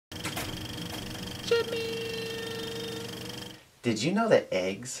Did you know that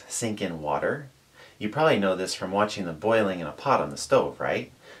eggs sink in water? You probably know this from watching them boiling in a pot on the stove,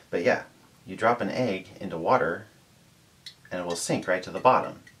 right? But yeah, you drop an egg into water and it will sink right to the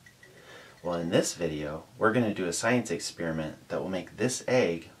bottom. Well, in this video, we're going to do a science experiment that will make this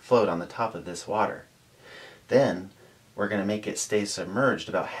egg float on the top of this water. Then, we're going to make it stay submerged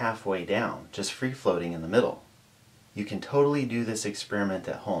about halfway down, just free floating in the middle. You can totally do this experiment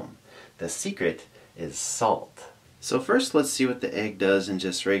at home. The secret is salt. So first, let's see what the egg does in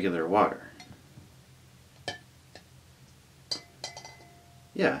just regular water.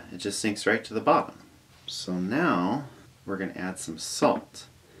 Yeah, it just sinks right to the bottom. So now, we're going to add some salt.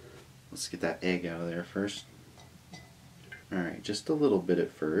 Let's get that egg out of there first. Alright, just a little bit at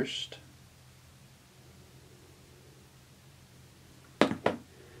first.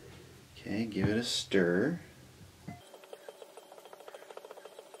 Okay, give it a stir.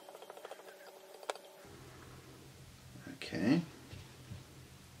 Okay,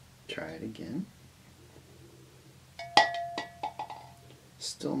 try it again.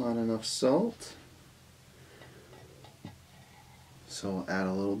 Still not enough salt. So we'll add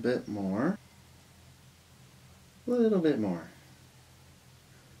a little bit more. A little bit more.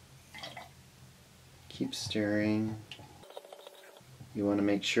 Keep stirring. You want to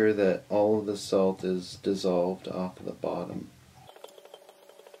make sure that all of the salt is dissolved off of the bottom.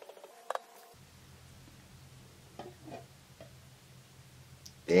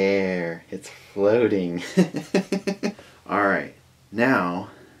 There, it's floating. Alright, now,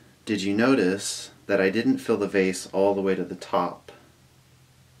 did you notice that I didn't fill the vase all the way to the top?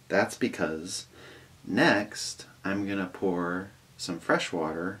 That's because next I'm going to pour some fresh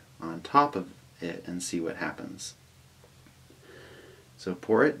water on top of it and see what happens. So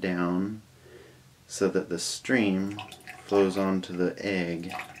pour it down so that the stream flows onto the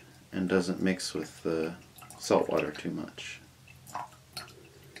egg and doesn't mix with the salt water too much.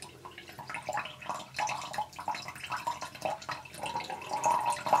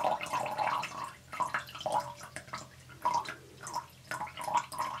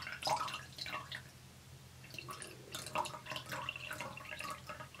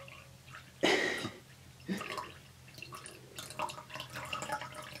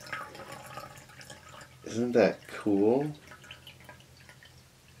 Isn't that cool?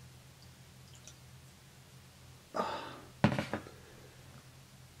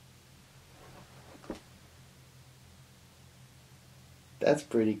 That's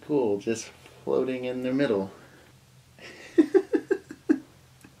pretty cool, just floating in the middle.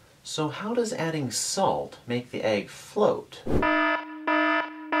 So how does adding salt make the egg float?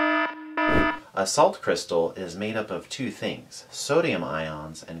 A salt crystal is made up of two things, sodium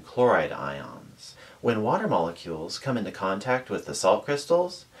ions and chloride ions. When water molecules come into contact with the salt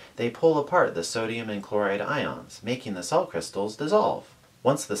crystals, they pull apart the sodium and chloride ions, making the salt crystals dissolve.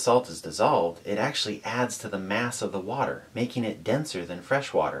 Once the salt is dissolved, it actually adds to the mass of the water, making it denser than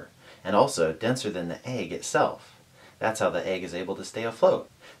fresh water, and also denser than the egg itself. That's how the egg is able to stay afloat.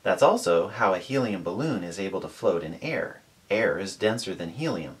 That's also how a helium balloon is able to float in air. Air is denser than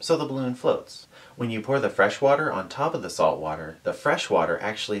helium, so the balloon floats. When you pour the fresh water on top of the salt water, the fresh water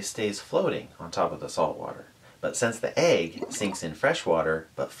actually stays floating on top of the salt water. But since the egg sinks in fresh water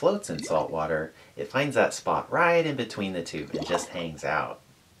but floats in salt water, it finds that spot right in between the two and just hangs out.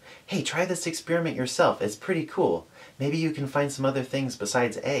 Hey, try this experiment yourself. It's pretty cool. Maybe you can find some other things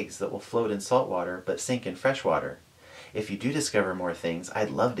besides eggs that will float in salt water but sink in fresh water. If you do discover more things, I'd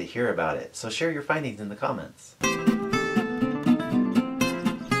love to hear about it, so share your findings in the comments.